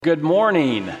Good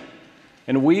morning,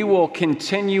 and we will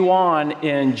continue on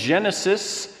in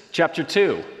Genesis chapter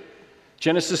 2.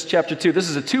 Genesis chapter 2. This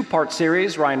is a two-part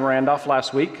series. Ryan Randolph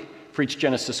last week preached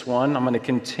Genesis 1. I'm going to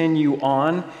continue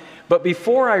on. But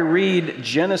before I read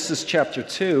Genesis chapter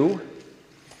 2,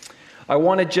 I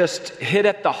want to just hit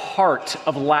at the heart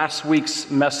of last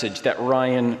week's message that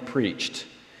Ryan preached.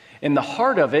 And the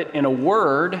heart of it, in a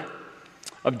word,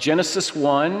 of Genesis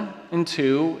 1 and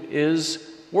 2 is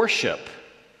worship.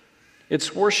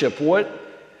 It's worship.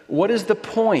 What is the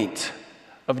point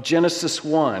of Genesis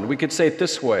 1? We could say it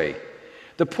this way.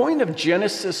 The point of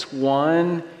Genesis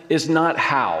 1 is not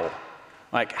how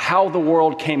the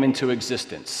world came into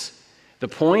existence. The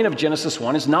point of Genesis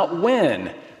 1 is not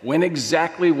when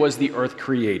exactly was the earth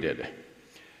created.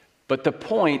 But the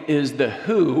point is the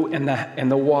who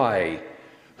and the why.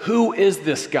 Who is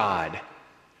this God?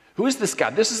 Who is this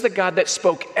God? This is the God that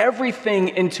spoke everything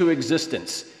into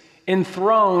existence,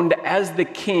 enthroned as the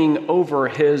king over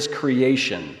his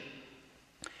creation.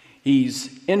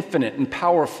 He's infinite and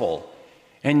powerful,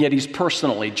 and yet he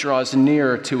personally draws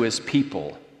near to his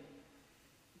people.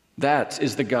 That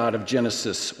is the God of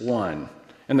Genesis 1.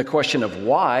 And the question of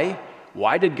why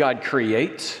did God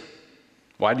create?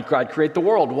 Why did God create the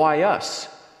world? Why us?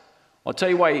 I'll tell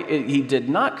you why he did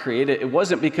not create it. It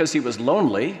wasn't because he was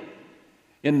lonely.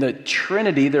 In the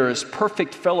Trinity, there is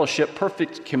perfect fellowship,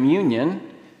 perfect communion,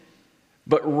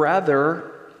 but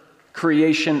rather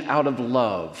creation out of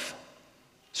love.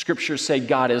 Scriptures say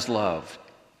God is love.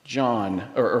 1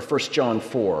 John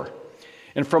 4.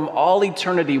 And from all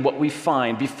eternity, what we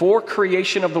find before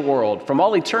creation of the world, from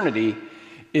all eternity,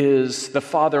 is the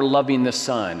Father loving the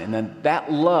Son. And then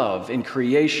that love in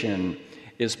creation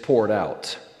is poured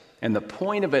out. And the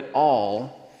point of it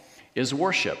all is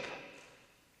worship.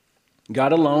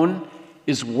 God alone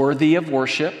is worthy of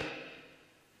worship.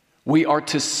 We are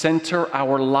to center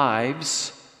our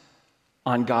lives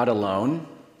on God alone,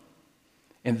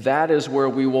 and that is where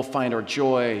we will find our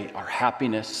joy, our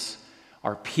happiness,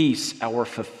 our peace, our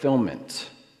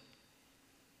fulfillment,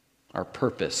 our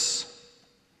purpose.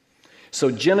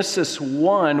 So Genesis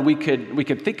 1, we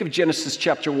could think of Genesis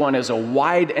chapter 1 as a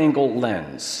wide-angle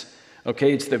lens.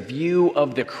 Okay, it's the view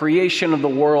of the creation of the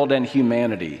world and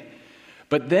humanity.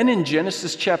 But then in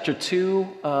Genesis chapter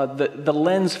 2, the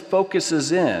lens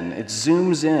focuses in, it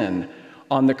zooms in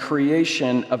on the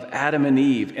creation of Adam and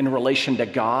Eve in relation to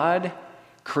God,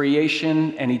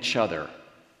 creation, and each other.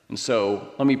 And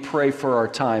so let me pray for our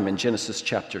time in Genesis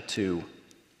chapter 2.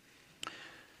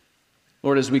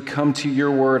 Lord, as we come to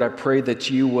your word, I pray that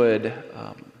you would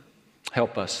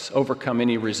help us overcome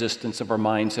any resistance of our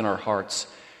minds and our hearts.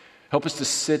 Help us to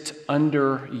sit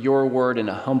under your word in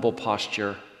a humble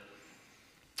posture.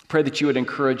 Pray that you would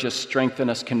encourage us, strengthen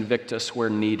us, convict us where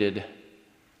needed.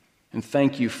 And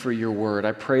thank you for your word.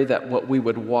 I pray that what we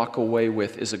would walk away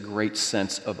with is a great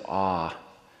sense of awe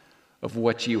of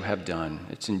what you have done.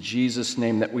 It's in Jesus'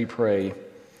 name that we pray.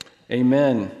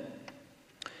 Amen.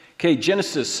 Okay,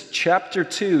 Genesis chapter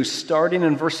 2, starting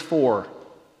in verse 4.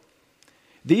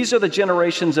 These are the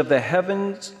generations of the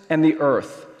heavens and the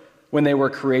earth when they were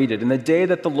created, in the day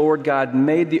that the Lord God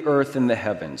made the earth and the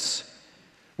heavens.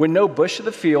 When no bush of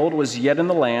the field was yet in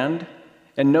the land,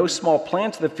 and no small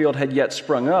plant of the field had yet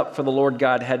sprung up, for the Lord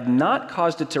God had not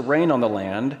caused it to rain on the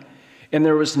land, and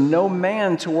there was no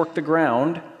man to work the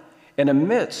ground, and a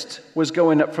mist was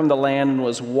going up from the land and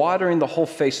was watering the whole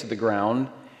face of the ground.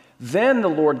 Then the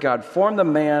Lord God formed the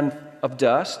man of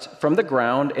dust from the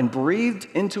ground and breathed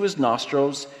into his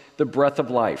nostrils the breath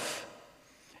of life.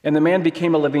 And the man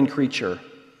became a living creature.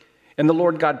 And the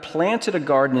Lord God planted a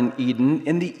garden in Eden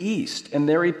in the east, and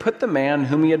there he put the man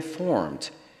whom he had formed.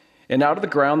 And out of the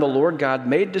ground the Lord God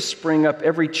made to spring up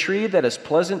every tree that is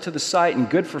pleasant to the sight and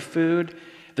good for food.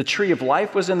 The tree of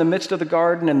life was in the midst of the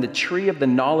garden, and the tree of the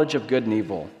knowledge of good and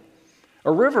evil.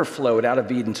 A river flowed out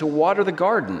of Eden to water the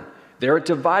garden. There it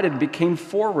divided and became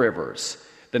 4 rivers.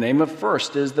 The name of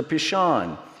first is the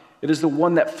Pishon. It is the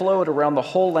one that flowed around the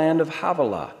whole land of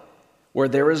Havilah, where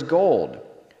there is gold.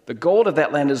 The gold of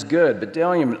that land is good.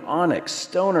 Bdellium and onyx,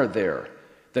 stone are there.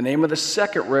 The name of the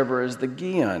second river is the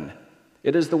Gihon.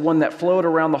 It is the one that flowed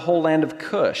around the whole land of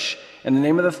Cush. And the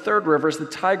name of the third river is the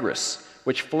Tigris,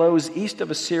 which flows east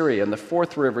of Assyria. And the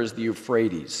fourth river is the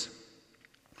Euphrates.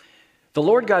 The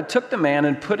Lord God took the man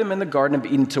and put him in the Garden of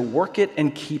Eden to work it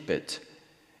and keep it.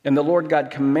 And the Lord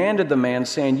God commanded the man,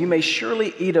 saying, You may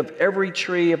surely eat of every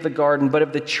tree of the garden, but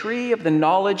of the tree of the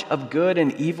knowledge of good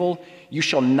and evil you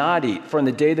shall not eat, for in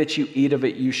the day that you eat of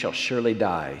it you shall surely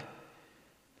die.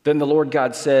 Then the Lord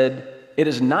God said, It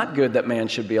is not good that man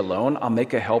should be alone. I'll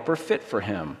make a helper fit for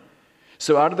him.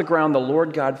 So out of the ground the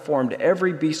Lord God formed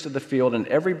every beast of the field and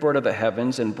every bird of the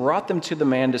heavens and brought them to the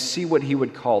man to see what he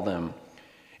would call them.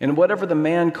 And whatever the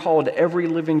man called every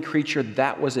living creature,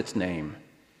 that was its name.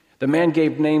 The man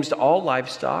gave names to all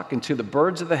livestock and to the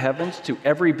birds of the heavens, to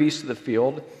every beast of the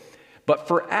field. But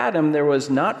for Adam there was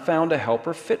not found a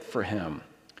helper fit for him.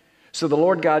 So the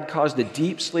Lord God caused a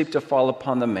deep sleep to fall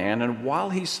upon the man, and while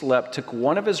he slept, took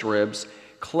one of his ribs,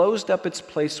 closed up its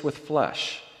place with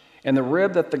flesh. And the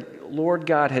rib that the Lord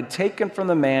God had taken from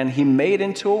the man, he made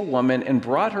into a woman and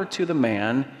brought her to the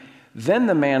man. Then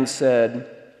the man said,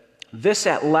 "This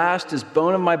at last is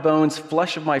bone of my bones,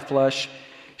 flesh of my flesh.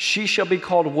 She shall be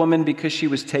called woman because she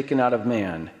was taken out of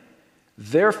man.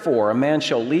 Therefore, a man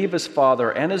shall leave his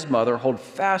father and his mother, hold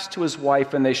fast to his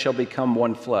wife, and they shall become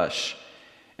one flesh.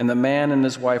 And the man and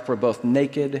his wife were both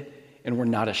naked and were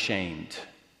not ashamed.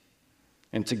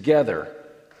 And together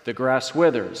the grass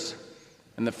withers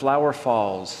and the flower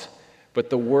falls, but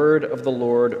the word of the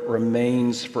Lord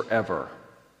remains forever."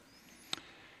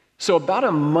 So about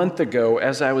a month ago,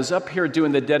 as I was up here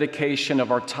doing the dedication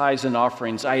of our tithes and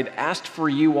offerings, I had asked for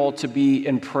you all to be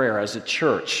in prayer as a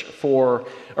church for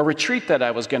a retreat that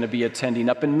I was going to be attending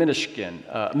up in Michigan,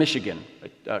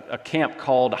 a camp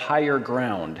called Higher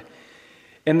Ground.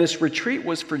 And this retreat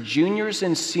was for juniors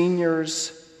and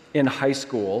seniors in high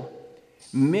school,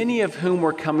 many of whom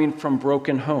were coming from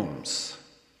broken homes.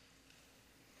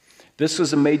 This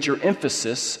was a major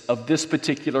emphasis of this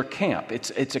particular camp.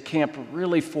 It's a camp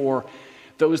really for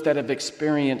those that have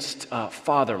experienced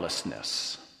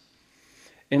fatherlessness.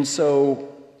 And so,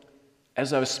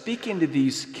 as I was speaking to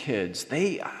these kids,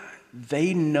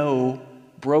 they know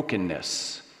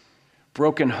brokenness,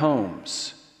 broken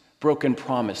homes, broken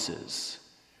promises,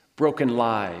 broken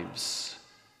lives,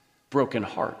 broken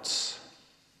hearts.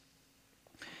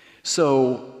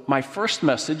 So, my first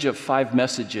message of 5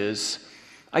 messages,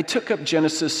 I took up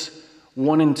Genesis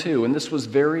 1 and 2, and this was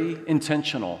very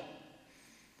intentional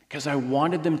because I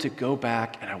wanted them to go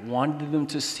back and I wanted them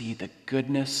to see the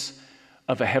goodness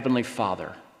of a heavenly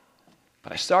Father.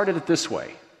 But I started it this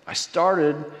way. I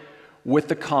started with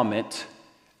the comment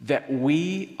that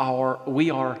we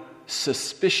are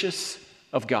suspicious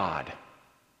of God.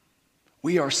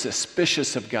 We are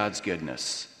suspicious of God's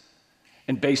goodness.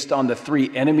 And based on the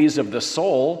 3 enemies of the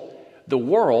soul, the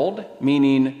world,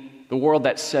 meaning the world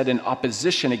that's set in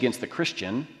opposition against the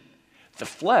Christian, the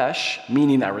flesh,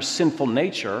 meaning our sinful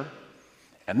nature,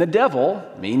 and the devil,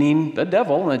 meaning the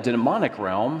devil in the demonic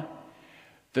realm,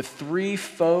 the 3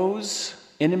 foes,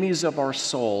 enemies of our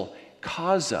soul,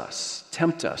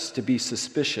 tempt us to be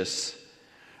suspicious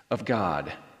of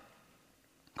God.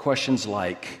 Questions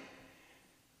like,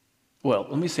 well,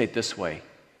 let me say it this way.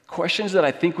 Questions that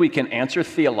I think we can answer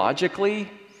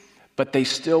theologically, but they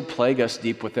still plague us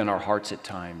deep within our hearts at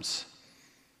times.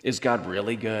 Is God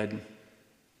really good?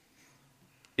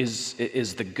 Is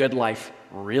the good life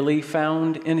really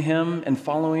found in Him and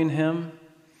following Him?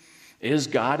 Is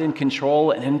God in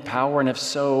control and in power? And if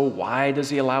so, why does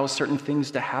He allow certain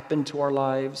things to happen to our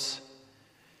lives?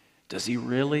 Does He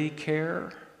really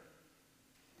care?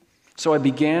 So I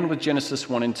began with Genesis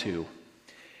 1 and 2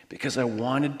 because I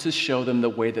wanted to show them the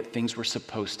way that things were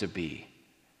supposed to be.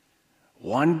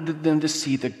 Wanted them to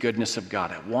see the goodness of God.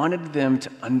 I wanted them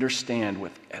to understand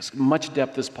with as much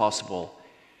depth as possible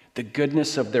the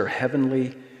goodness of their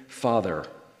heavenly Father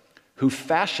who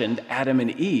fashioned Adam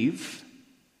and Eve,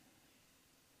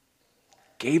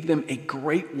 gave them a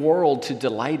great world to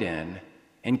delight in,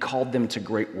 and called them to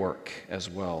great work as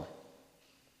well.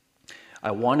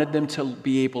 I wanted them to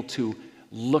be able to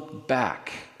look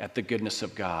back at the goodness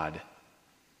of God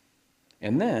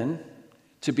and then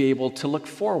to be able to look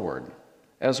forward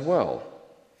as well,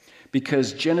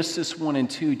 because Genesis 1 and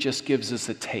 2 just gives us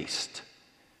a taste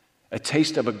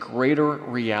of a greater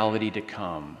reality to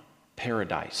come,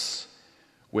 paradise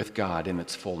with God in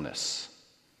its fullness.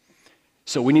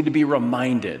 So we need to be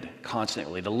reminded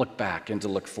constantly to look back and to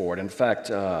look forward. In fact,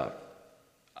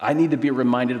 I need to be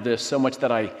reminded of this so much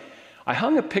that I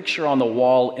hung a picture on the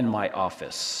wall in my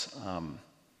office.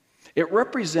 It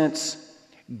represents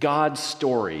God's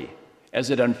story as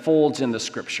it unfolds in the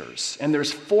scriptures. And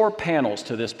there's 4 panels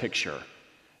to this picture.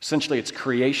 Essentially, it's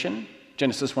creation,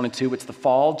 Genesis 1 and 2. It's the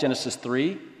fall, Genesis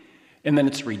 3. And then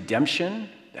it's redemption,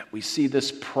 that we see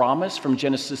this promise from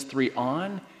Genesis 3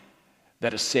 on,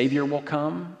 that a Savior will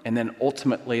come. And then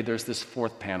ultimately, there's this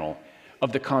 4th panel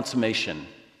of the consummation,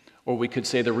 or we could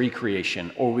say the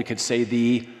recreation, or we could say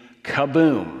the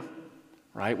kaboom,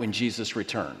 right, when Jesus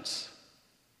returns.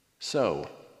 So,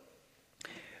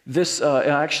 this, I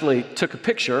actually took a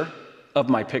picture of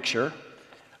my picture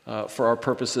for our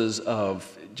purposes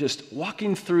of just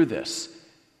walking through this,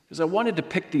 is I wanted to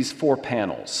pick these 4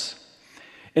 panels.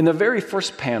 In the very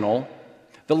first panel,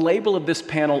 the label of this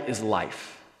panel is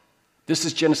life. This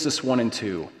is Genesis 1 and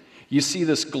 2. You see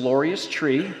this glorious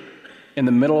tree in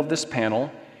the middle of this panel.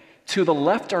 To the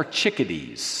left are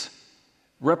chickadees,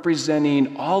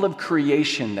 representing all of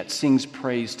creation that sings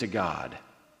praise to God.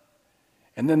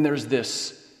 And then there's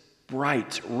this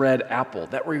bright red apple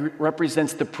that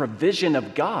represents the provision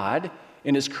of God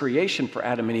in his creation for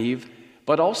Adam and Eve,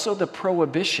 but also the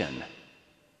prohibition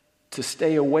to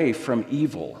stay away from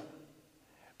evil.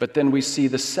 But then we see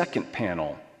the second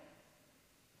panel.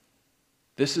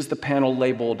 This is the panel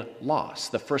labeled loss.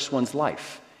 The first one's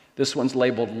life. This one's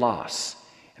labeled loss.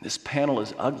 And this panel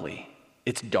is ugly.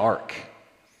 It's dark.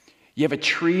 You have a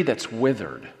tree that's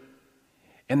withered.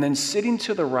 And then sitting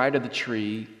to the right of the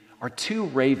tree are 2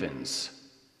 ravens.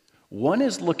 One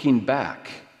is looking back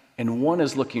and one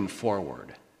is looking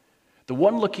forward. The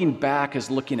one looking back is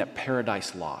looking at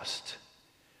paradise lost.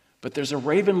 But there's a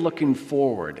raven looking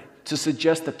forward to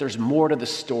suggest that there's more to the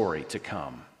story to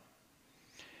come.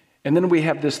 And then we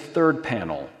have this third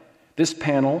panel. This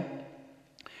panel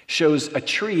shows a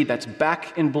tree that's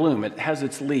back in bloom. It has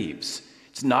its leaves.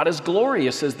 It's not as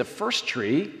glorious as the first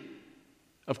tree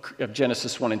of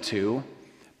Genesis 1 and 2,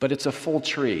 but it's a full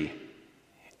tree.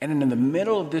 And in the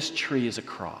middle of this tree is a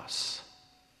cross.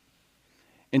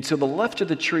 And to the left of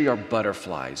the tree are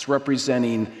butterflies,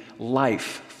 representing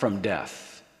life from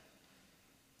death.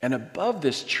 And above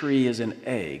this tree is an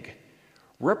egg,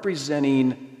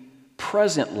 representing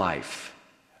present life,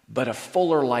 but a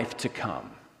fuller life to come.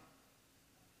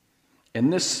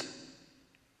 And this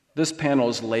panel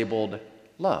is labeled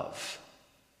love.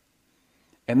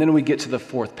 And then we get to the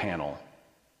fourth panel.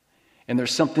 And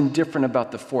there's something different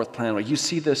about the fourth panel. You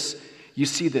see this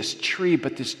tree,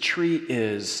 but this tree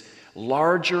is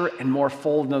larger and more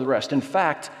full than the rest. In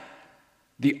fact,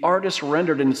 the artist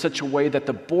rendered it in such a way that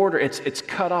the border, it's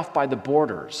cut off by the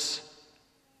borders.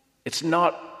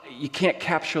 You can't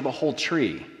capture the whole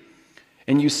tree.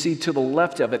 And you see to the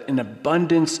left of it an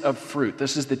abundance of fruit.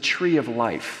 This is the tree of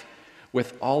life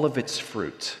with all of its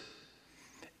fruit.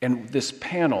 And this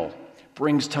panel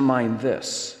brings to mind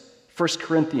this. 1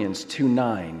 Corinthians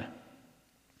 2:9.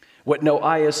 What no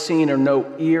eye has seen or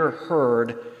no ear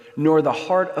heard, nor the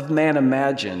heart of man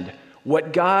imagined,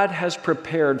 what God has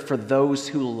prepared for those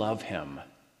who love him.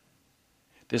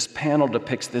 This panel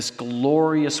depicts this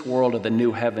glorious world of the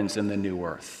new heavens and the new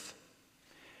earth.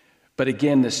 But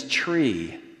again, this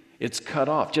tree, it's cut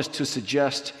off just to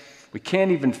suggest we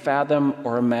can't even fathom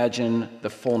or imagine the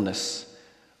fullness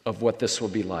of what this will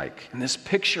be like. And this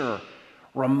picture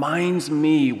reminds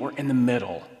me we're in the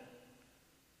middle.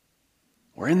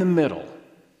 We're in the middle.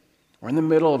 We're in the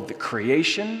middle of the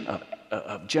creation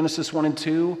of Genesis 1 and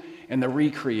 2 and the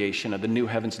recreation of the new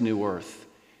heavens, new earth.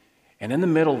 And in the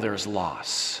middle, there's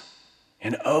loss.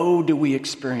 And oh, do we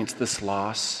experience this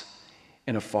loss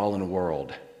in a fallen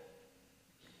world.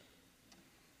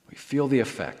 We feel the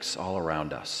effects all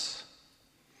around us.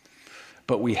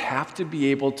 But we have to be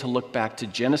able to look back to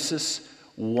Genesis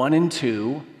 1 and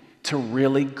 2 to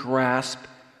really grasp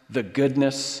the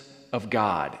goodness of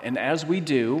God. And as we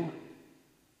do,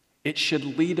 it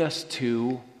should lead us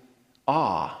to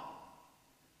awe.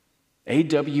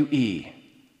 A-W-E,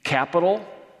 capital,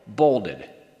 bolded.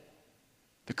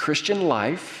 The Christian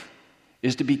life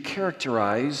is to be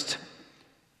characterized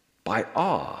by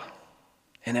awe.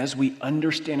 And as we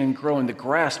understand and grow in the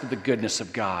grasp of the goodness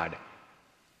of God,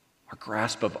 our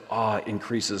grasp of awe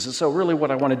increases. And so really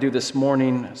what I want to do this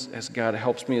morning, as God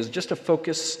helps me, is just to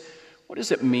focus, what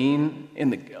does it mean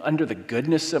under the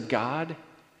goodness of God?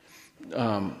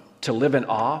 To live in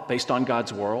awe based on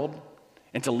God's world,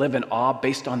 and to live in awe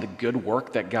based on the good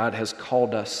work that God has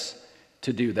called us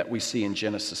to do that we see in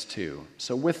Genesis 2.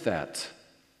 So with that,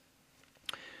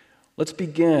 let's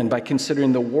begin by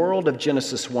considering the world of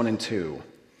Genesis 1 and 2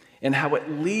 and how it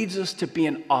leads us to be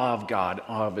in awe of God,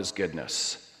 awe of his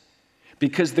goodness.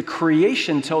 Because the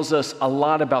creation tells us a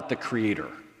lot about the Creator.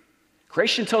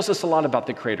 Creation tells us a lot about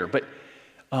the Creator, but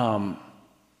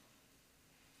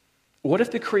what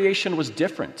if the creation was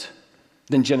different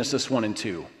than Genesis 1 and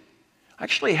 2? I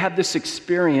actually had this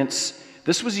experience.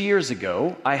 This was years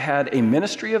ago. I had a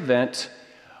ministry event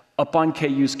up on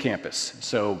KU's campus.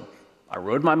 So I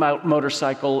rode my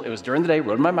motorcycle. It was during the day,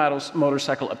 rode my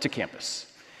motorcycle up to campus.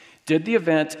 Did the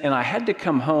event, and I had to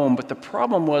come home, but the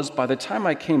problem was by the time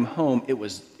I came home, it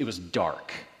was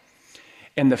dark.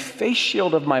 And the face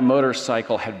shield of my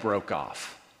motorcycle had broke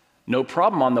off. No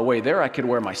problem on the way there, I could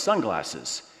wear my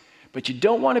sunglasses. But you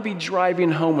don't want to be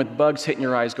driving home with bugs hitting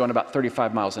your eyes going about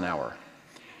 35 miles an hour.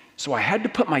 So I had to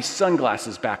put my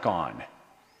sunglasses back on.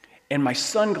 and my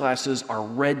sunglasses are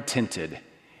red tinted.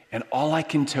 And all I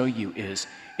can tell you is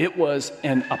it was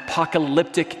an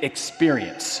apocalyptic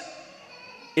experience.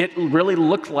 It really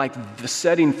looked like the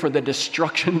setting for the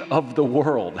destruction of the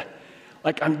world.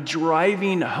 Like I'm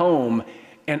driving home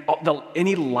and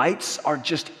any lights are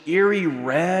just eerie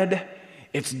red.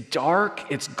 It's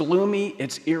dark, it's gloomy,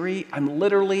 it's eerie.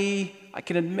 I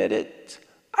can admit it,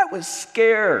 I was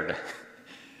scared.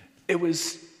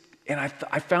 I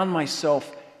found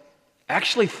myself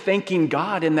actually thanking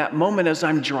God in that moment as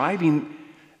I'm driving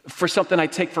for something I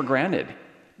take for granted.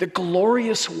 The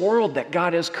glorious world that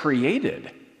God has created.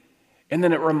 And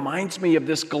then it reminds me of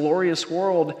this glorious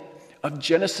world of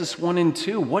Genesis 1 and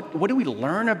 2. What do we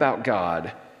learn about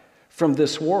God from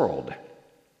this world?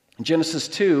 Genesis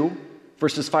 2,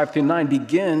 verses 5 through 9,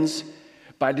 begins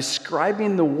by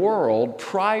describing the world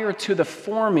prior to the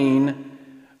forming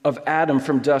of Adam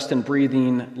from dust and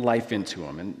breathing life into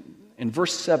him. And in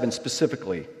verse 7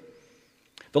 specifically,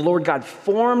 the Lord God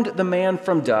formed the man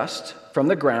from dust, from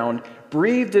the ground,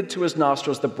 breathed into his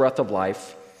nostrils the breath of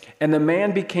life, and the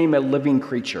man became a living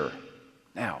creature.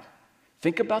 Now,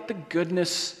 think about the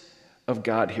goodness of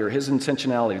God here, his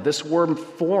intentionality. This word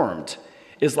formed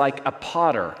is like a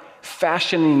potter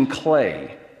fashioning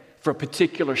clay for a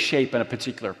particular shape and a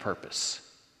particular purpose.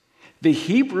 The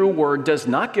Hebrew word does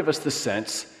not give us the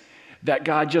sense that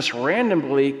God just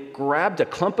randomly grabbed a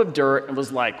clump of dirt and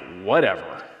was like,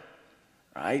 whatever,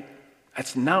 right?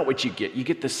 That's not what you get. You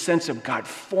get the sense of God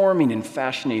forming and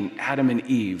fashioning Adam and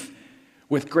Eve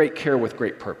with great care, with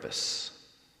great purpose.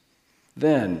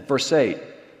 Then, verse 8,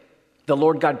 the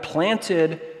Lord God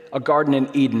planted a garden in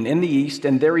Eden in the east,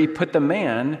 and there he put the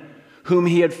man whom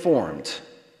he had formed.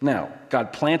 Now,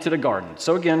 God planted a garden.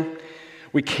 So again,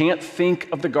 we can't think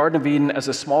of the Garden of Eden as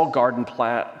a small garden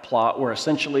plot where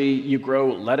essentially you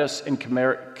grow lettuce and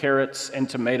carrots and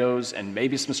tomatoes and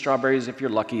maybe some strawberries if you're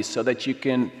lucky so that you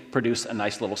can produce a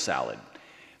nice little salad.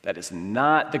 That is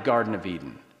not the Garden of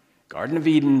Eden. Garden of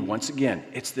Eden, once again,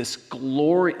 it's this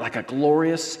glory, like a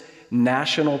glorious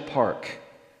national park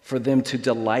for them to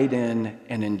delight in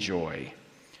and enjoy.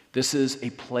 This is a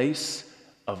place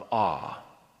of awe.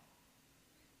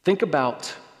 Think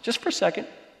about, just for a second,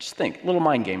 just think, a little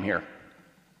mind game here.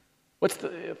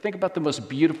 Think about the most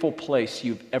beautiful place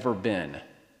you've ever been.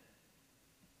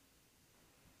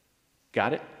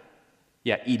 Got it?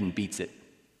 Yeah, Eden beats it,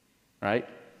 right?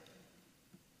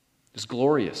 It's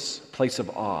glorious, a place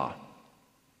of awe.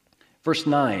 Verse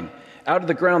 9, out of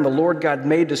the ground the Lord God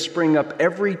made to spring up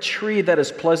every tree that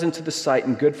is pleasant to the sight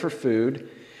and good for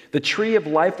food. The tree of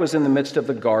life was in the midst of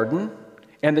the garden,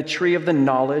 and the tree of the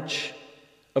knowledge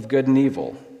of good and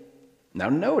evil. Now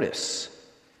notice,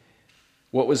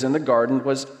 what was in the garden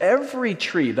was every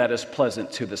tree that is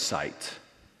pleasant to the sight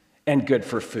and good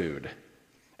for food.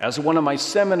 As one of my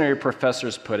seminary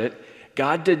professors put it,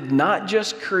 God did not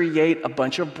just create a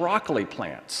bunch of broccoli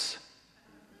plants,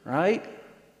 right?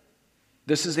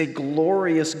 This is a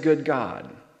glorious, good God.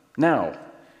 Now,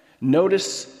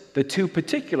 notice the two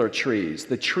particular trees,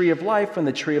 the tree of life and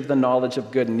the tree of the knowledge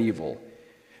of good and evil.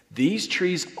 These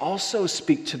trees also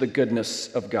speak to the goodness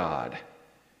of God.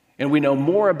 And we know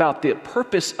more about the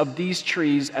purpose of these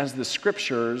trees as the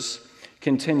scriptures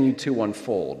continue to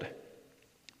unfold.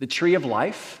 The tree of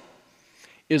life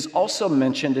is also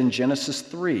mentioned in Genesis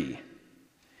 3.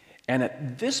 And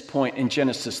at this point in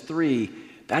Genesis 3,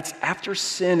 that's after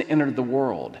sin entered the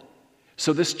world.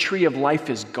 So this tree of life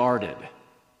is guarded.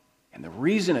 And the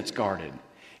reason it's guarded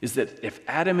is that if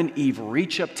Adam and Eve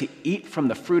reach up to eat from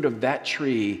the fruit of that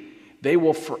tree, they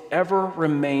will forever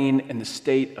remain in the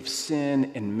state of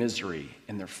sin and misery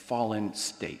in their fallen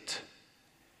state.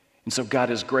 And so God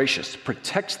is gracious,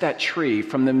 protects that tree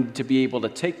from them to be able to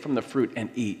take from the fruit and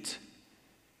eat.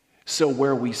 So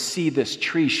where we see this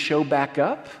tree show back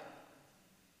up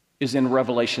is in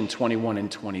Revelation 21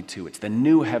 and 22. It's the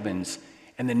new heavens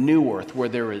and the new earth where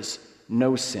there is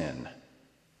no sin.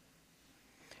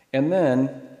 And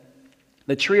then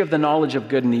the tree of the knowledge of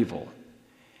good and evil.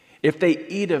 If they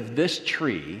eat of this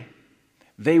tree,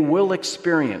 they will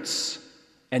experience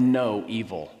and know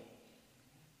evil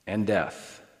and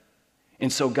death.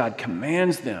 And so God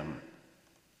commands them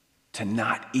to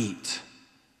not eat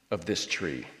of this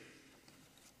tree.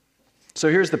 So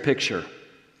here's the picture.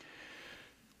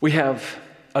 We have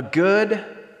a good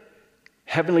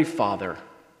Heavenly Father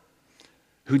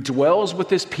who dwells with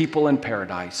his people in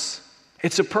paradise.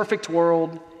 It's a perfect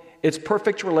world. It's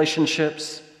perfect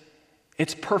relationships.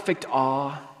 It's perfect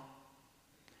awe.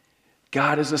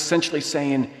 God is essentially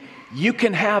saying, you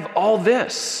can have all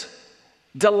this.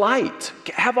 Delight.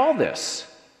 Have all this.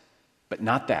 But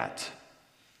not that.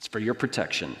 It's for your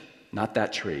protection, not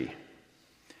that tree.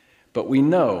 But we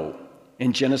know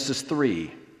in Genesis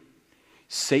 3,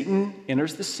 Satan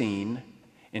enters the scene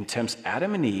and tempts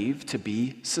Adam and Eve to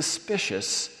be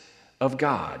suspicious of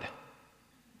God.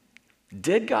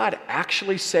 Did God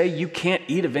actually say you can't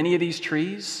eat of any of these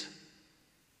trees?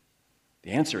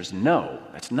 The answer is no,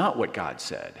 that's not what God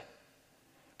said.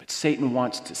 But Satan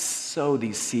wants to sow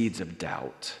these seeds of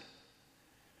doubt.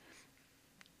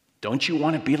 Don't you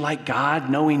want to be like God,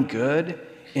 knowing good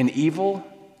and evil?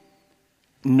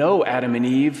 No, Adam and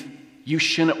Eve, you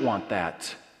shouldn't want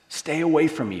that. Stay away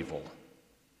from evil.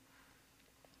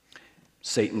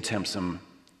 Satan tempts him.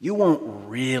 You won't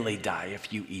really die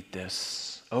if you eat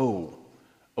this. Oh,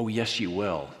 yes, you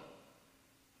will.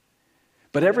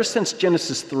 But ever since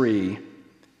Genesis 3,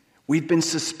 we've been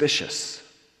suspicious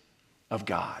of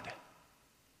God.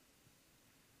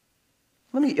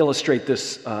 Let me illustrate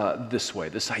this this way,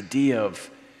 this idea of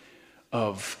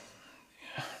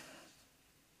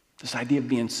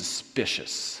being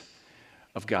suspicious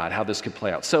of God, how this could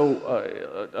play out.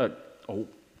 So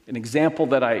an example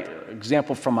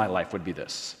from my life would be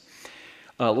this.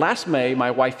 Last May,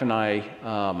 my wife and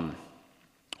I,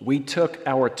 we took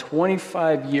our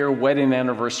 25-year wedding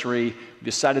anniversary,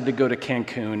 decided to go to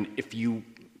Cancun. If you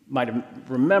might have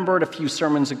remembered a few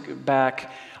sermons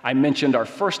back, I mentioned our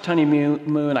first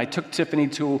honeymoon. I took Tiffany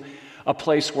to a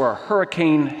place where a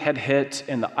hurricane had hit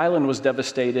and the island was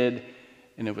devastated,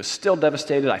 and it was still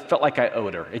devastated. I felt like I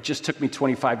owed her. It just took me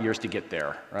 25 years to get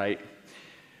there, right?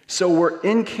 So we're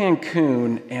in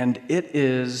Cancun, and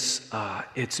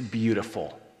it's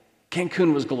beautiful.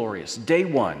 Cancun was glorious. Day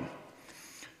one,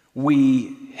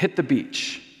 we hit the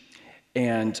beach,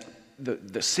 and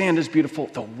the sand is beautiful.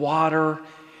 The water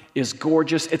is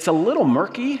gorgeous. It's a little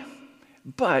murky,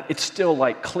 but it's still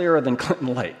like clearer than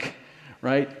Clinton Lake,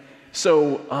 right?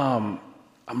 So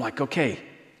I'm like, okay,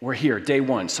 we're here, day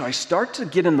one. So I start to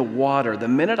get in the water. The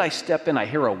minute I step in, I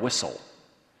hear a whistle.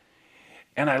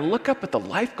 And I look up at the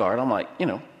lifeguard. I'm like,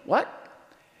 what?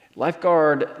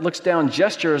 Lifeguard looks down,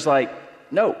 gestures like,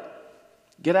 no,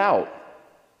 get out.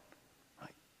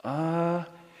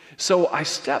 So I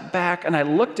step back and I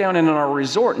look down, and in our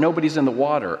resort, nobody's in the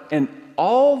water. And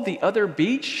all the other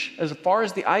beach, as far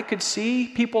as the eye could see,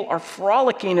 people are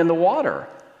frolicking in the water.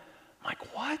 I'm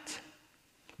like, what?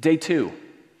 Day two,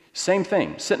 same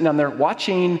thing. Sitting down there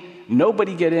watching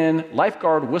nobody get in,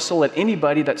 lifeguard whistle at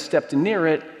anybody that stepped near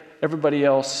it, everybody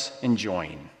else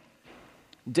enjoying.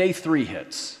 Day three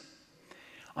hits.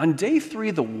 On day three,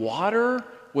 the water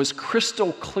was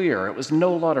crystal clear. It was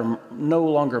no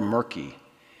longer murky.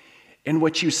 And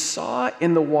what you saw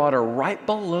in the water right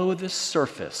below the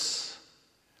surface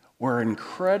were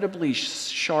incredibly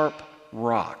sharp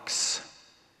rocks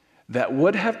that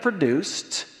would have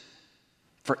produced,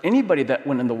 for anybody that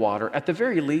went in the water, at the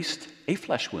very least, a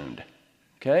flesh wound,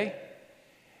 okay?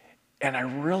 And I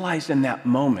realized in that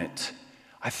moment,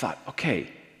 I thought, okay,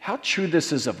 how true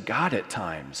this is of God at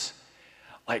times.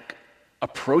 Like,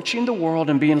 approaching the world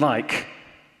and being like,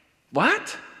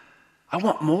 what? I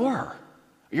want more.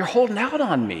 You're holding out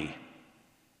on me.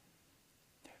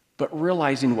 But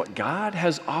realizing what God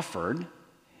has offered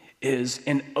is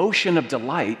an ocean of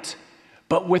delight,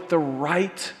 but with the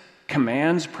right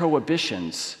commands,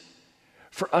 prohibitions,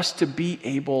 for us to be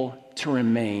able to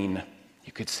remain,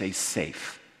 you could say,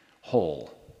 safe,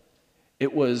 whole.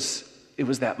 It was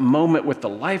that moment with the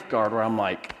lifeguard where I'm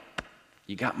like,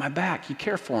 you got my back, you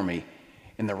care for me.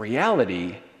 And the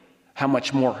reality, how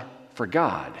much more for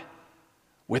God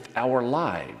with our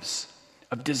lives,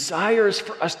 of desires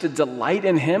for us to delight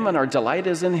in Him, and our delight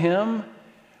is in Him,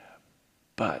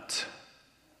 but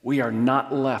we are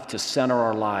not left to center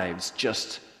our lives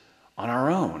just on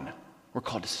our own. We're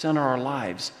called to center our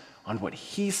lives on what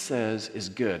He says is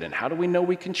good. And how do we know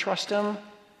we can trust Him?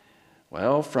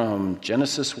 Well, from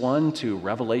Genesis 1 to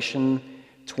Revelation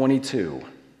 22.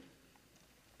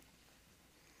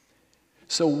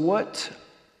 So what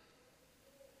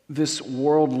this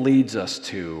world leads us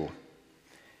to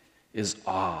is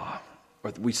awe.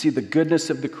 Or we see the goodness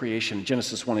of the creation,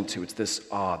 Genesis 1 and 2. It's this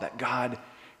awe that God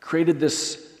created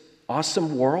this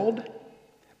awesome world,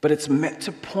 but it's meant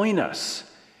to point us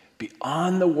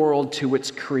beyond the world to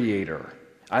its creator.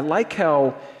 I like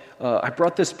how I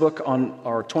brought this book on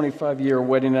our 25-year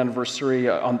wedding anniversary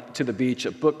to the beach,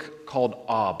 a book called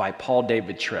Awe by Paul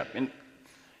David Tripp. And,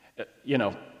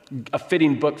 a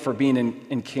fitting book for being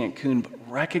in Cancun, but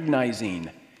recognizing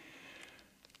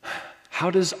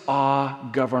how does awe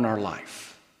govern our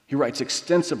life? He writes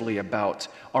extensively about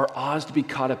our awes to be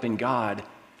caught up in God,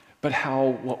 but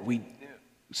how what we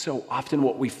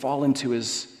fall into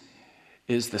is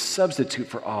the substitute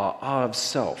for awe of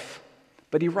self.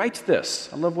 But he writes this.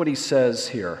 I love what he says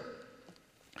here.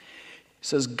 He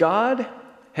says, God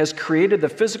has created the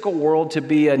physical world to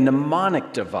be a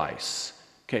mnemonic device.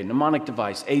 Okay, mnemonic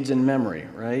device aids in memory,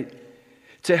 right?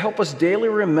 To help us daily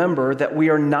remember that we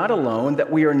are not alone, that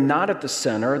we are not at the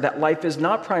center, that life is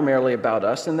not primarily about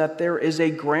us, and that there is a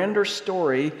grander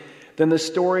story than the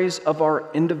stories of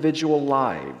our individual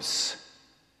lives.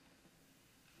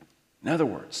 In other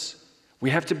words, we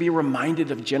have to be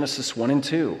reminded of Genesis 1 and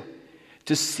 2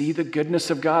 to see the goodness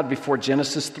of God before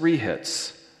Genesis 3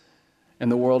 hits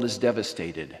and the world is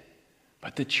devastated.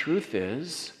 But the truth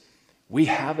is, we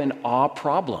have an awe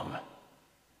problem.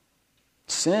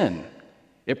 Sin.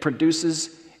 It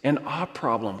produces an awe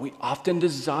problem. We often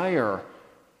desire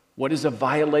what is a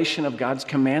violation of God's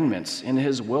commandments and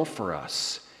His will for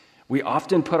us. We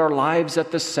often put our lives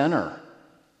at the center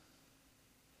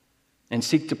and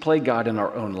seek to play God in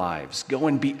our own lives,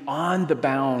 going beyond the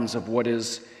bounds of what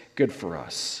is good for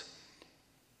us.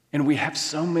 And we have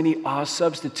so many awe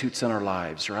substitutes in our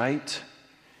lives, right?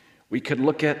 We could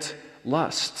look at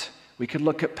lust. We could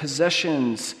look at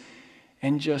possessions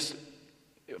and just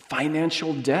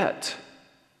financial debt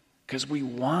because we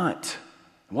want.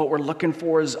 What we're looking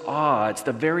for is awe. It's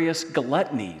the various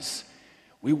gluttonies.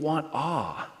 We want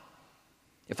awe.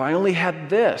 If I only had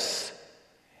this,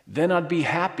 then I'd be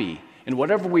happy. And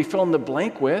whatever we fill in the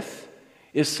blank with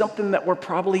is something that we're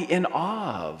probably in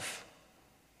awe of.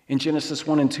 And Genesis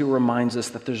 1 and 2 reminds us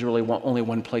that there's really only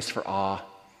one place for awe,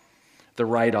 the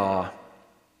right awe.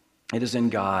 It is in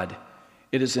God.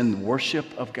 It is in worship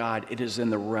of God. It is in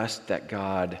the rest that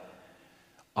God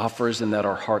offers and that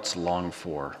our hearts long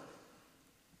for.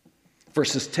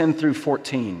 Verses 10 through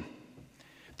 14,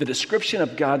 the description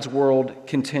of God's world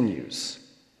continues.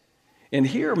 And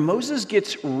here, Moses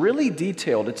gets really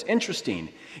detailed. It's interesting.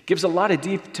 Gives a lot of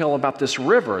detail about this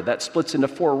river that splits into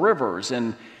 4 rivers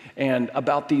and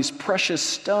about these precious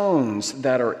stones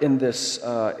that are in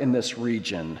this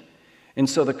region. And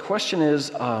so the question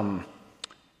is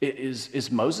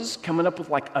Moses coming up with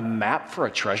like a map for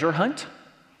a treasure hunt?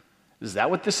 Is that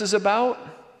what this is about?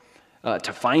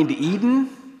 To find Eden?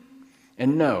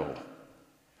 And no.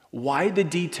 Why the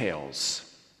details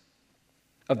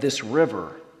of this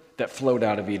river that flowed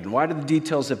out of Eden? Why do the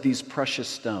details of these precious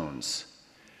stones?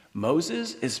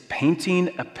 Moses is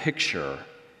painting a picture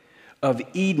of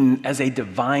Eden as a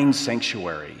divine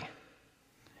sanctuary,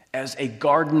 as a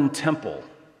garden temple.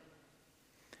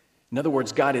 In other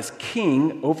words, God is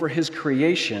king over His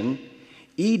creation.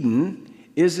 Eden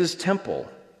is His temple.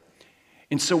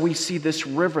 And so we see this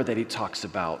river that he talks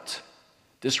about,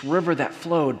 this river that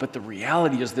flowed, but the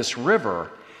reality is this river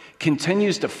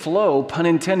continues to flow, pun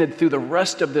intended, through the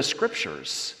rest of the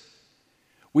scriptures.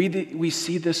 We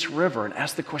see this river and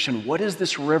ask the question, what is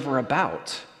this river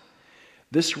about?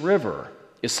 This river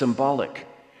is symbolic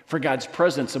for God's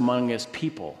presence among His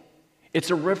people. It's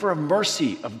a river of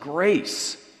mercy, of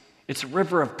grace. It's a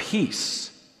river of peace.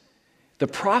 The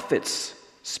prophets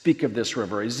speak of this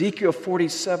river. Ezekiel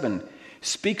 47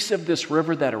 speaks of this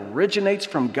river that originates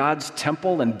from God's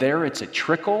temple, and there it's a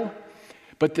trickle.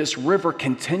 But this river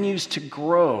continues to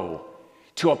grow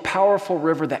to a powerful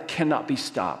river that cannot be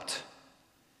stopped.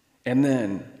 And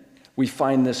then we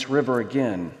find this river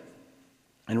again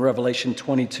in Revelation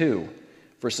 22,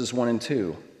 verses 1 and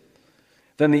 2.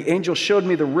 Then the angel showed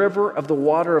me the river of the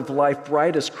water of life,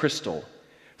 bright as crystal,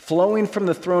 flowing from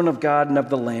the throne of God and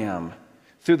of the Lamb,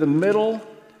 through the middle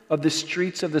of the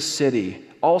streets of the city.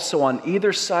 Also on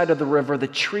either side of the river, the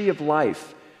tree of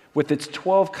life, with its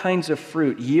 12 kinds of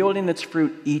fruit, yielding its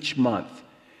fruit each month.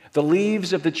 The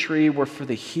leaves of the tree were for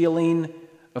the healing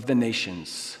of the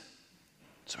nations.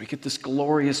 So we get this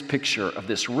glorious picture of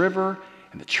this river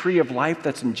and the tree of life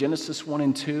that's in Genesis 1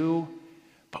 and 2.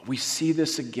 But we see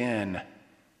this again.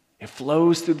 It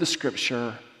flows through the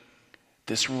scripture,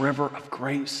 this river of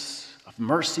grace, of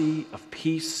mercy, of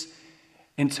peace,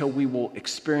 until we will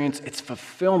experience its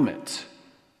fulfillment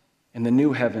in the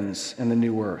new heavens and the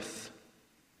new earth.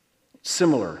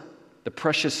 Similar, the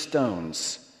precious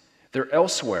stones, they're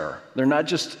elsewhere. They're not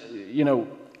just,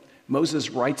 Moses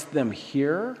writes them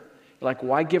here. Like,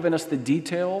 why giving us the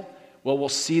detail? Well, we'll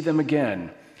see them again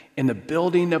in the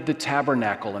building of the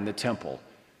tabernacle and the temple.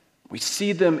 We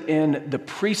see them in the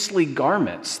priestly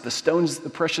garments, the stones,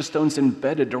 the precious stones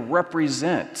embedded to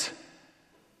represent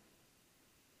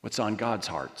what's on God's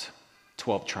heart,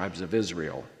 12 tribes of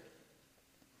Israel.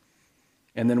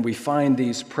 And then we find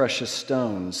these precious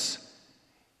stones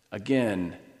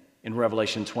again in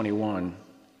Revelation 21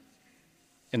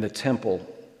 in the temple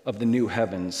of the new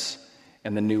heavens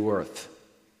and the new earth.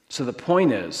 So the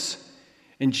point is,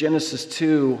 in Genesis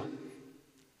 2,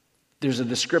 there's a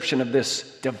description of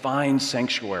this divine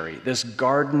sanctuary, this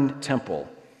garden temple.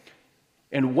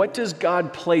 And what does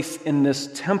God place in this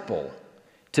temple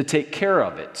to take care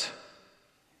of it?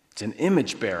 It's an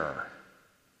image bearer.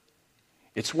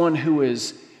 It's one who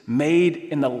is made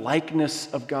in the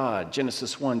likeness of God,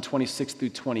 Genesis 1, 26 through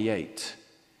 28.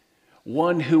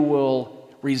 One who will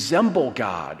resemble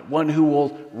God, one who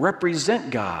will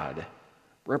represent God's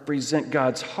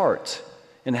heart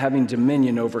in having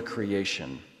dominion over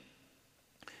creation.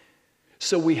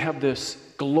 So we have this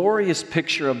glorious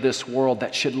picture of this world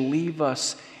that should leave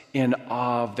us in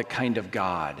awe of the kind of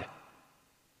God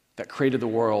that created the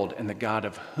world and the God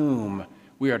of whom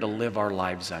we are to live our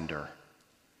lives under.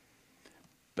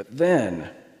 But then,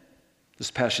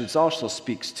 this passage also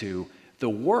speaks to the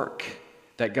work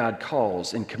that God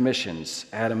calls and commissions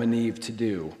Adam and Eve to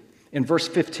do. In verse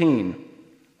 15,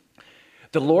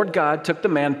 the Lord God took the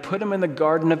man, put him in the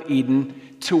Garden of Eden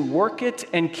to work it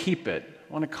and keep it.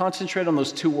 I want to concentrate on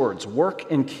those two words,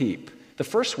 work and keep. The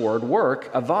first word,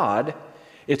 work, avad,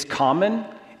 it's common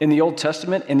in the Old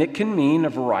Testament, and it can mean a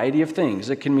variety of things.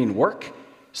 It can mean work,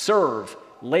 serve,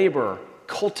 labor,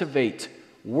 cultivate,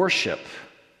 worship.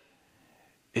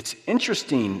 It's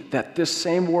interesting that this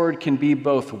same word can be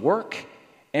both work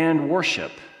and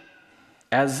worship,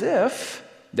 as if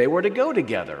they were to go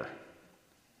together.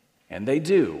 And they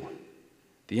do.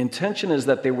 The intention is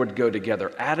that they would go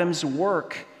together. Adam's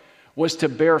work was to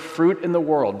bear fruit in the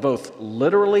world, both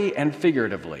literally and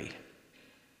figuratively,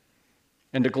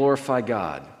 and to glorify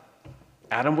God.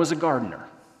 Adam was a gardener,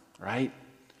 right?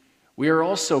 We are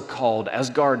also called as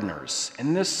gardeners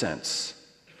in this sense,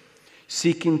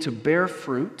 seeking to bear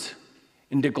fruit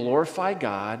and to glorify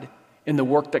God in the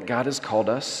work that God has called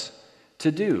us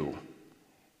to do.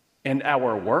 And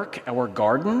our work, our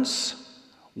gardens,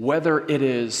 whether it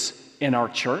is in our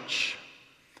church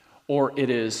or it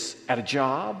is at a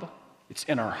job, it's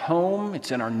in our home,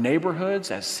 it's in our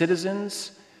neighborhoods as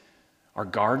citizens, our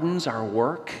gardens, our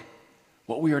work,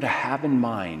 what we are to have in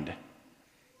mind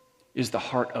is the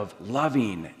heart of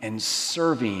loving and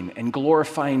serving and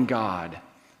glorifying God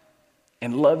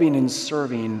and loving and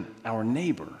serving our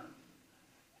neighbor.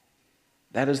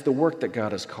 That is the work that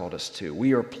God has called us to.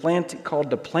 We are called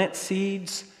to plant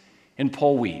seeds and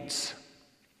pull weeds.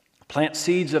 Plant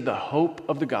seeds of the hope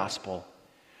of the gospel.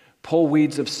 Pull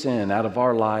weeds of sin out of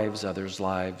our lives, others'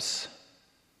 lives.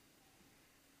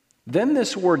 Then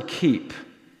this word keep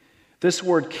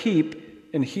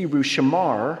in Hebrew,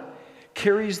 shamar,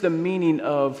 carries the meaning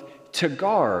of to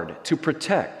guard, to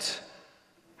protect.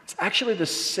 It's actually the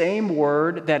same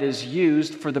word that is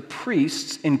used for the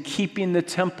priests in keeping the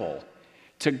temple,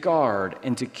 to guard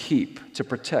and to keep, to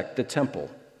protect the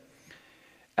temple.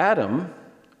 Adam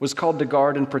was called to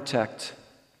guard and protect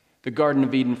the Garden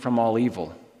of Eden from all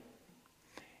evil.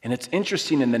 And it's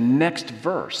interesting in the next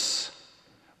verse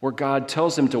where God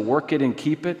tells him to work it and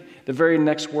keep it, the very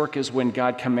next work is when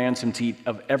God commands him to eat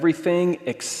of everything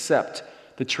except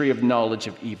the tree of knowledge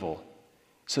of evil.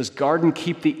 It says, guard and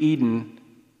keep the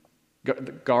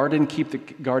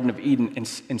Garden of Eden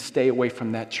and stay away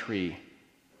from that tree.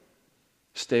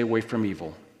 Stay away from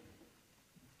evil.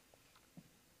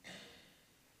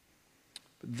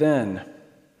 But then,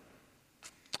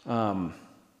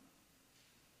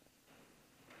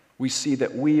 we see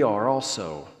that we are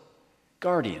also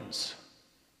guardians,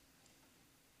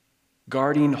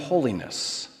 guarding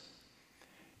holiness.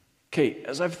 Okay,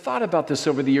 as I've thought about this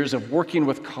over the years of working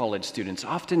with college students,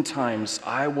 oftentimes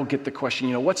I will get the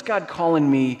question, what's God calling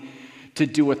me to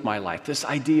do with my life? This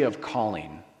idea of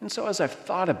calling. And so as I've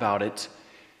thought about it,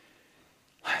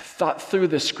 thought through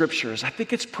the scriptures, I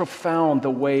think it's profound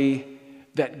the way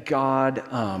God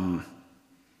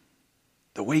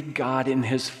in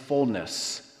his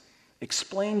fullness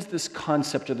explains this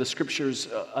concept, or the scriptures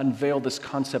unveil this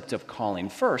concept of calling.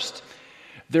 First,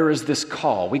 there is this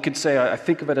call. We could say, I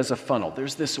think of it as a funnel.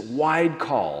 There's this wide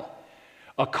call,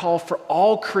 a call for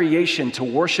all creation to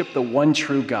worship the one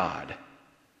true God,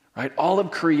 right? All of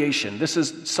creation. This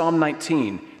is Psalm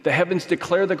 19. The heavens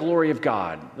declare the glory of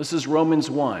God. This is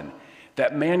Romans 1,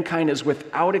 that mankind is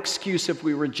without excuse if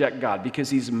we reject God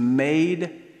because he's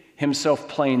made himself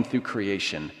plain through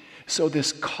creation. So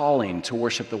this calling to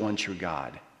worship the one true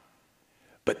God.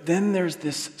 But then there's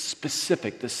this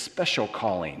special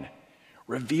calling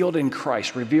revealed in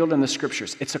Christ, revealed in the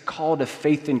scriptures. It's a call to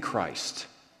faith in Christ.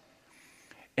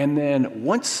 And then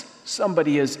once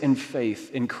somebody is in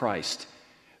faith in Christ,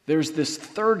 there's this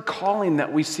third calling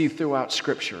that we see throughout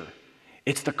scripture.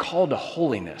 It's the call to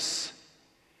holiness,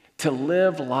 to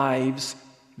live lives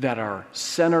that are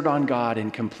centered on God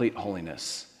in complete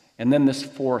holiness. And then this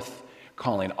fourth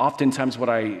calling, oftentimes what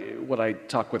I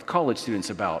talk with college students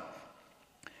about.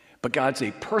 But God's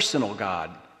a personal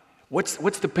God. What's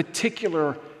the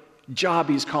particular job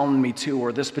he's calling me to,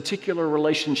 or this particular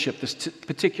relationship, this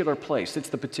particular place. It's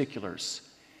the particulars.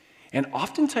 And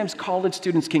oftentimes college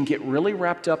students can get really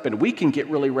wrapped up, and we can get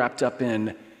really wrapped up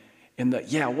in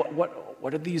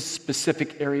what are these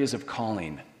specific areas of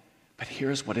calling? But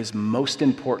here's what is most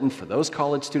important for those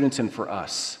college students and for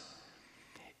us.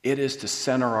 It is to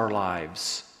center our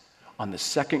lives on the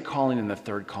second calling and the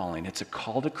third calling. It's a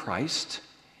call to Christ,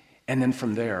 and then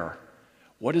from there,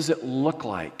 what does it look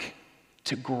like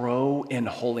to grow in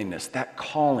holiness? That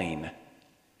calling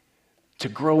to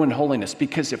grow in holiness,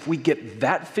 because if we get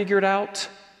that figured out,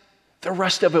 the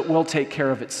rest of it will take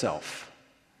care of itself.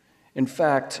 In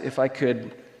fact, if I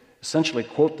could essentially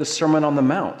quote the Sermon on the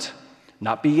Mount,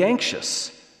 not be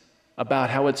anxious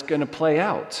about how it's going to play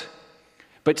out,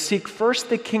 but seek first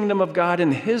the kingdom of God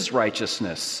and his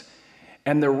righteousness,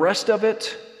 and the rest of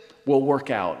it will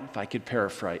work out, if I could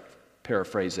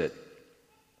paraphrase it.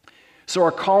 So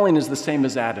our calling is the same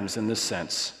as Adam's in this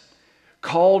sense.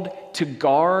 Called to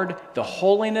guard the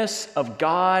holiness of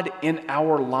God in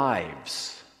our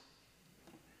lives.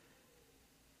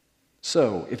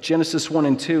 So, if Genesis 1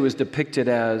 and 2 is depicted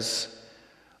as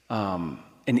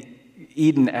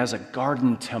Eden as a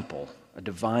garden temple, a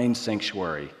divine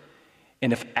sanctuary,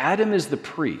 and if Adam is the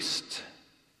priest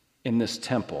in this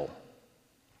temple,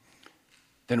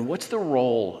 then what's the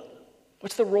role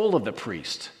of the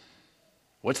priest?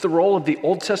 What's the role of the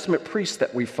Old Testament priest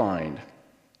that we find?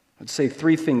 I'd say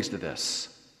three things to this.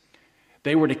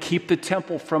 They were to keep the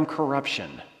temple from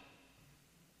corruption.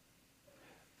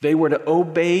 They were to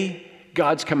obey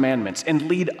God's commandments and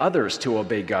lead others to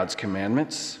obey God's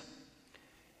commandments.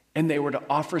 And they were to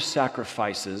offer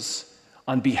sacrifices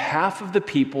on behalf of the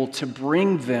people to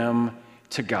bring them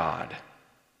to God.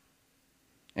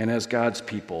 And as God's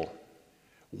people,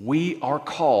 we are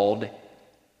called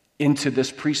into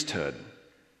this priesthood.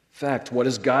 In fact, what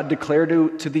does God declare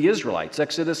to the Israelites?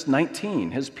 Exodus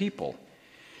 19, his people.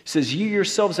 He says, "You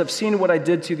yourselves have seen what I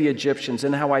did to the Egyptians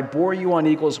and how I bore you on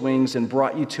eagle's wings and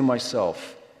brought you to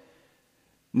myself.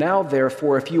 Now,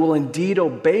 therefore, if you will indeed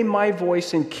obey my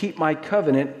voice and keep my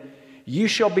covenant, you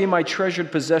shall be my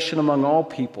treasured possession among all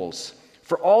peoples,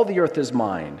 for all the earth is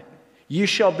mine. You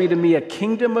shall be to me a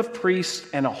kingdom of priests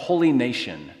and a holy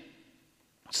nation."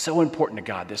 So important to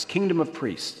God, this kingdom of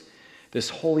priests, this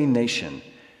holy nation.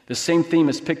 The same theme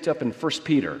is picked up in 1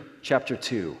 Peter chapter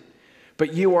 2.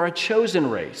 "But you are a chosen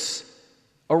race,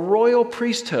 a royal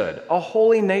priesthood, a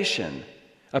holy nation,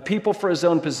 a people for his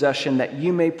own possession, that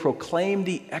you may proclaim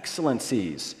the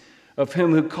excellencies of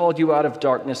him who called you out of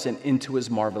darkness and into his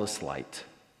marvelous light."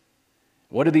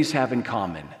 What do these have in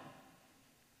common?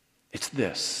 It's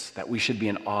this, that we should be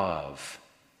in awe of.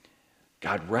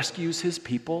 God rescues his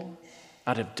people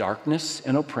out of darkness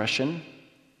and oppression,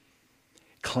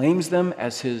 claims them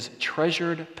as his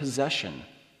treasured possession,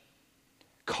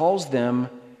 calls them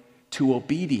to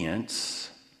obedience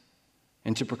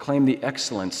and to proclaim the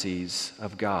excellencies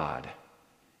of God.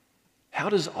 How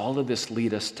does all of this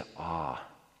lead us to awe?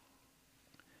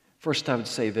 First, I would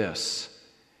say this.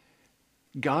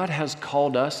 God has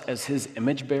called us as his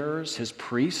image bearers, his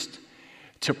priests,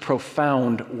 to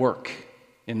profound work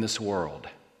in this world,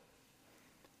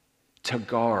 to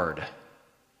guard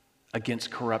against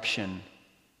corruption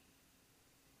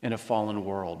in a fallen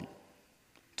world,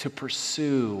 to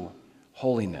pursue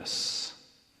holiness.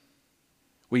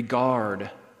 We called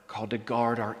to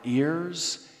guard our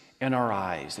ears and our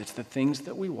eyes. It's the things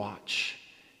that we watch.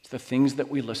 It's the things that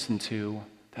we listen to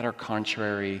that are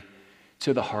contrary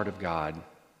to the heart of God.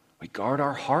 We guard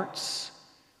our hearts.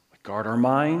 We guard our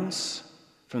minds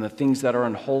from the things that are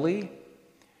unholy.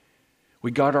 We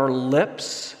guard our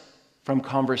lips from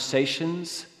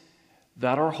conversations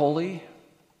that are holy.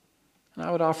 And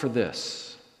I would offer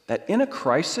this, that in a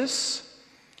crisis,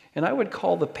 and I would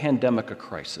call the pandemic a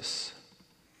crisis,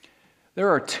 there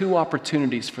are two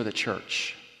opportunities for the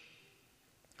church.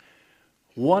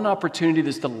 One opportunity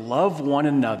is to love one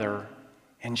another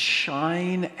and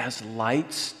shine as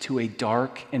lights to a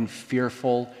dark and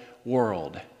fearful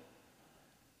world.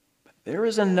 But there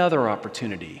is another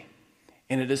opportunity,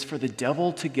 and it is for the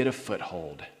devil to get a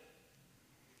foothold.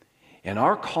 And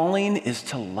our calling is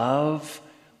to love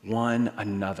one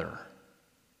another.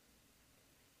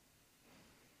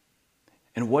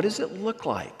 And what does it look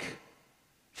like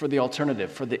for the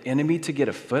alternative, for the enemy to get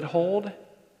a foothold?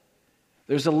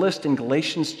 There's a list in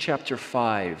Galatians chapter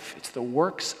 5. It's the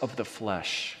works of the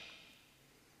flesh.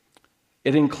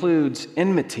 It includes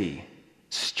enmity,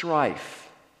 strife,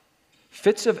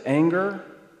 fits of anger,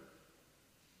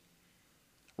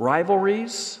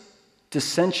 rivalries,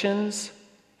 dissensions,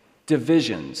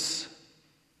 divisions.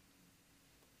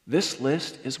 This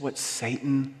list is what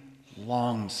Satan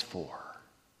longs for,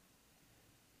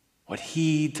 what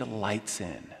he delights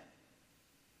in.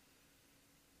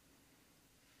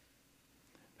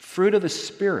 Fruit of the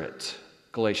Spirit,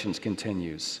 Galatians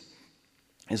continues,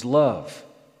 is love,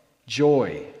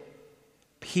 joy,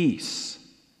 peace,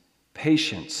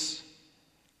 patience,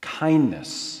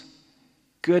 kindness,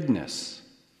 goodness,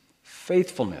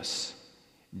 faithfulness,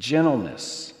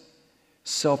 gentleness,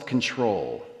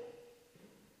 self-control.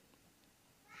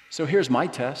 So here's my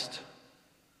test.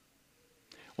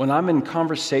 When I'm in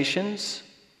conversations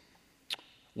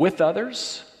with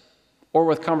others or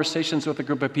with conversations with a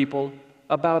group of people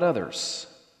about others,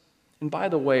 and by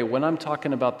the way, when I'm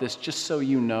talking about this, just so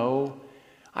you know,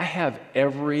 I have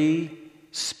every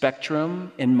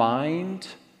spectrum in mind,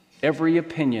 every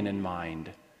opinion in mind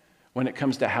when it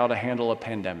comes to how to handle a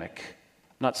pandemic,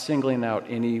 not singling out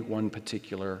any one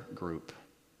particular group.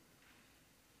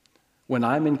 When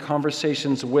I'm in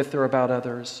conversations with or about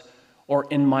others, or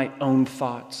in my own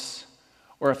thoughts,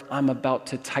 or if I'm about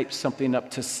to type something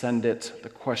up to send it, the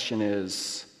question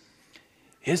is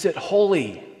it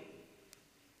holy?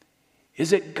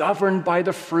 Is it governed by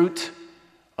the fruit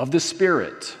of the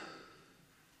Spirit?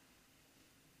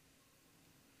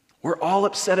 We're all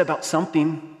upset about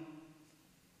something.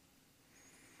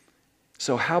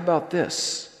 So how about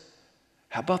this?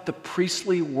 How about the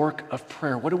priestly work of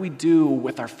prayer? What do we do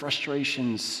with our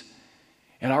frustrations?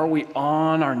 And are we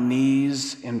on our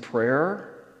knees in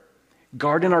prayer?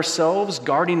 Guarding ourselves,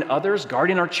 guarding others,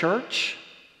 guarding our church?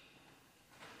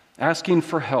 Asking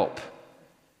for help.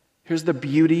 Here's the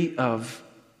beauty of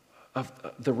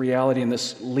the reality, and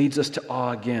this leads us to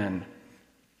awe again.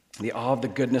 The awe of the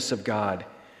goodness of God.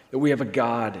 That we have a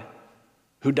God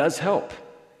who does help.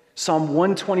 Psalm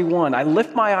 121, I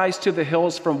lift my eyes to the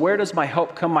hills. From where does my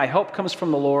help come? My help comes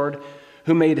from the Lord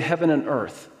who made heaven and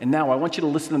earth. And now I want you to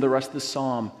listen to the rest of this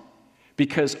psalm,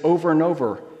 because over and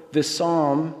over, this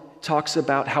psalm talks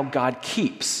about how God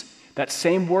keeps. That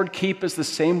same word keep is the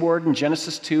same word in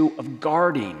Genesis 2 of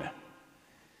guarding.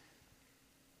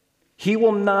 He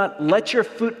will not let your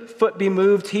foot be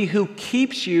moved. He who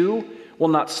keeps you will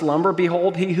not slumber.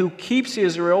 Behold, he who keeps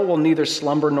Israel will neither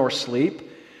slumber nor sleep.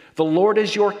 The Lord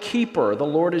is your keeper. The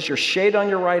Lord is your shade on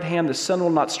your right hand. The sun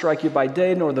will not strike you by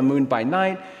day, nor the moon by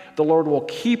night. The Lord will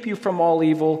keep you from all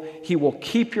evil. He will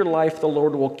keep your life. The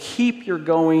Lord will keep your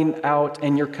going out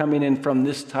and your coming in from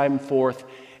this time forth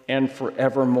and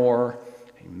forevermore.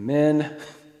 Amen.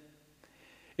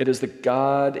 It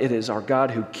is our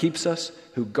God who keeps us,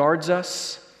 who guards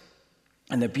us.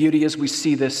 And the beauty is we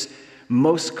see this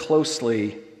most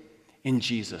closely in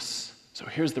Jesus. So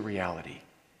here's the reality.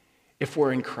 If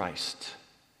we're in Christ,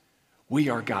 we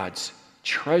are God's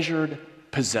treasured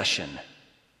possession.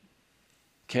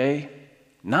 Okay?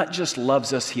 Not just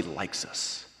loves us, he likes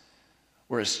us.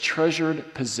 We're his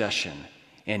treasured possession,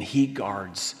 and he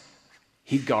guards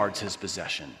his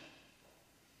possession.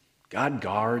 God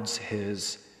guards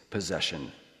his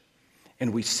possession.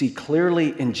 And we see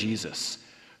clearly in Jesus,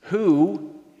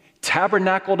 who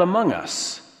tabernacled among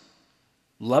us,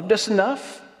 loved us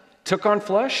enough, took on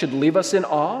flesh, should leave us in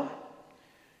awe.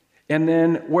 And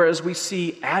then, whereas we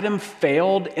see Adam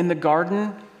failed in the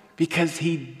garden because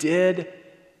he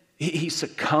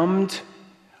succumbed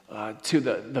to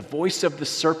the voice of the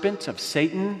serpent, of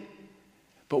Satan.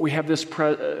 But we have this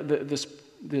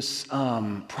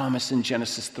promise in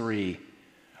Genesis 3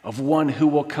 of one who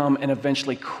will come and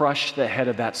eventually crush the head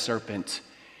of that serpent.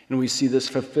 And we see this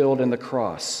fulfilled in the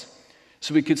cross.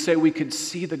 So we could say we could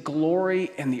see the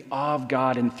glory and the awe of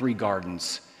God in three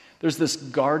gardens. There's this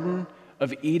garden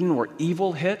of Eden where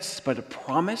evil hits, but a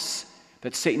promise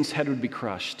that Satan's head would be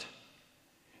crushed.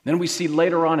 Then we see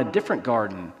later on a different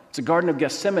garden. It's a garden of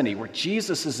Gethsemane where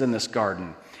Jesus is in this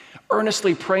garden,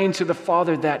 earnestly praying to the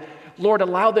Father that, Lord,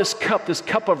 allow this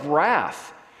cup of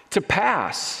wrath to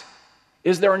pass.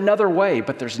 Is there another way?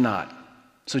 But there's not.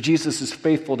 So Jesus is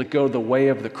faithful to go the way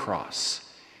of the cross,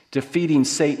 defeating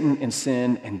Satan and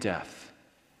sin and death.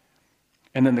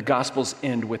 And then the Gospels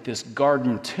end with this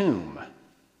garden tomb,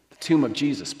 the tomb of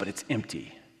Jesus, but it's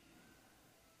empty.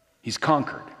 He's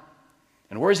conquered.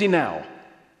 And where is he now?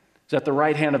 He's at the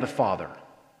right hand of the Father.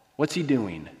 What's he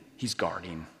doing? He's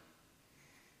guarding.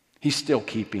 He's still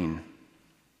keeping.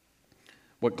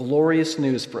 What glorious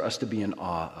news for us to be in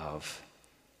awe of.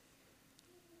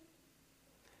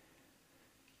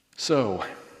 So,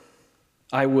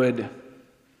 I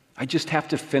just have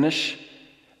to finish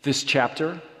this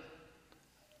chapter.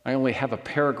 I only have a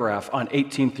paragraph on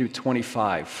 18 through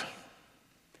 25.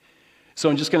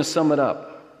 So I'm just going to sum it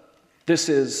up. This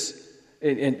is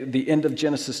in the end of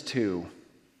Genesis 2.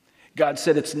 God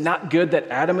said it's not good that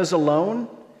Adam is alone,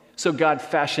 so God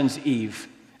fashions Eve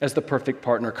as the perfect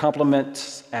partner,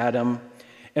 complements Adam,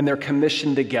 and they're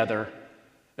commissioned together,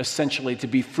 essentially, to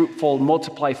be fruitful,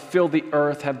 multiply, fill the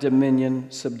earth, have dominion,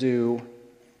 subdue.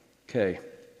 Okay.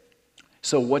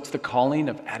 So what's the calling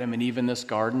of Adam and Eve in this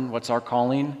garden? What's our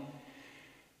calling?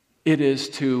 It is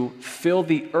to fill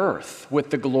the earth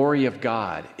with the glory of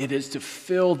God. It is to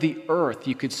fill the earth,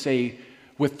 you could say,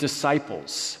 with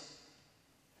disciples.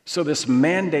 So this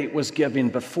mandate was given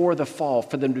before the fall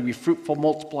for them to be fruitful,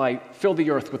 multiply, fill the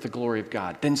earth with the glory of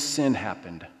God. Then sin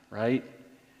happened, right?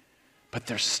 But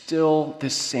there's still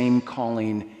this same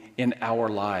calling in our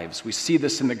lives. We see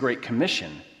this in the Great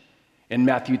Commission in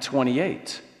Matthew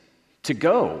 28. To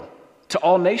go to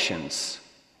all nations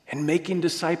and making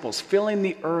disciples, filling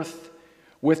the earth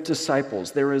with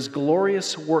disciples. There is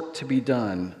glorious work to be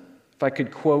done. If I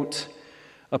could quote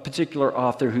a particular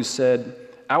author who said,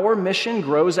 "Our mission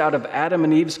grows out of Adam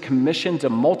and Eve's commission to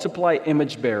multiply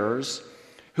image bearers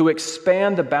who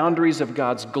expand the boundaries of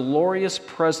God's glorious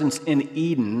presence in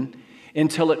Eden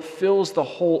until it fills the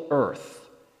whole earth.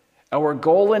 Our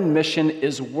goal and mission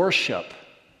is worship."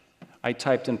 I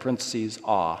typed in parentheses,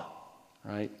 awe.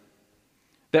 Right?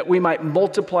 That we might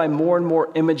multiply more and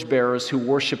more image bearers who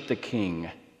worship the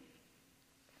King.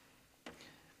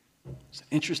 It's an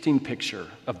interesting picture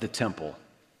of the temple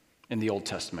in the Old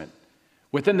Testament.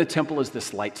 Within the temple is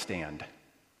this light stand.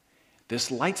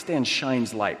 This light stand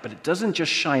shines light, but it doesn't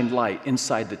just shine light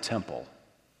inside the temple.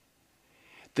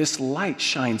 This light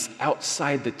shines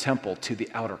outside the temple to the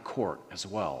outer court as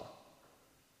well.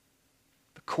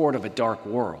 The court of a dark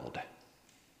world.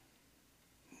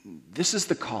 This is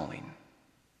the calling.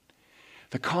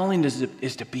 The calling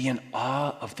is to be in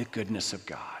awe of the goodness of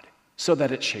God so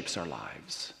that it shapes our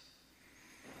lives.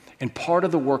 And part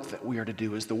of the work that we are to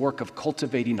do is the work of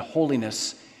cultivating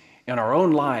holiness in our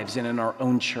own lives and in our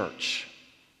own church.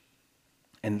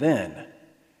 And then,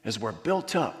 as we're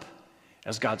built up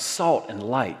as God's salt and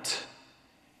light,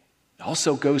 it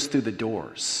also goes through the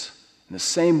doors in the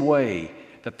same way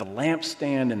that the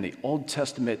lampstand in the Old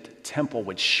Testament temple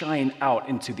would shine out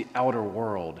into the outer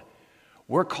world.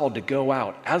 We're called to go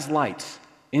out as lights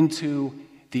into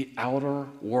the outer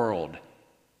world,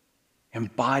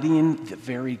 embodying the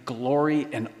very glory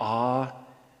and awe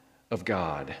of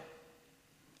God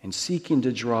and seeking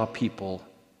to draw people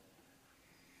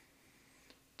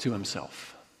to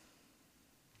Himself.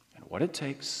 And what it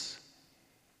takes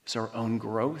is our own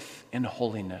growth in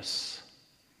holiness.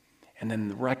 And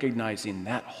then recognizing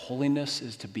that holiness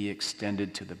is to be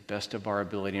extended to the best of our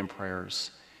ability in prayers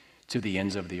to the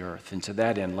ends of the earth. And to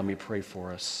that end, let me pray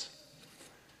for us.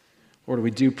 Lord,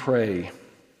 we do pray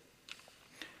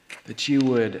that you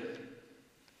would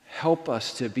help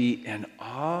us to be in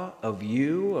awe of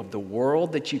you, of the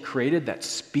world that you created that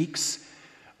speaks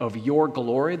of your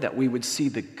glory, that we would see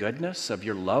the goodness of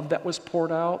your love that was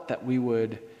poured out, that we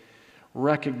would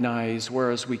recognize,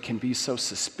 whereas we can be so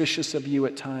suspicious of you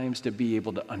at times, to be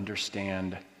able to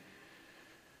understand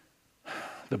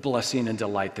the blessing and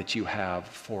delight that you have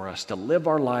for us, to live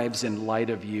our lives in light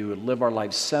of you, and live our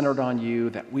lives centered on you,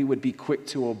 that we would be quick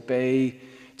to obey,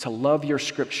 to love your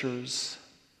scriptures,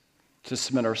 to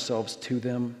submit ourselves to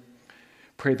them.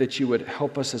 Pray that you would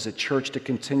help us as a church to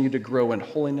continue to grow in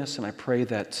holiness, and I pray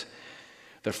that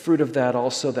the fruit of that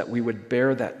also, that we would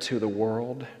bear that to the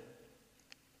world,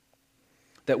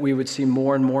 that we would see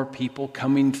more and more people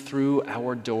coming through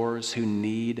our doors who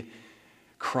need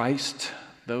Christ,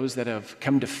 those that have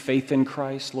come to faith in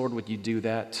Christ. Lord, would you do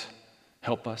that?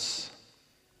 Help us.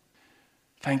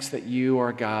 Thanks that you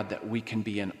are God that we can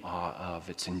be in awe of.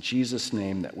 It's in Jesus'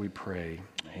 name that we pray.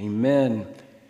 Amen.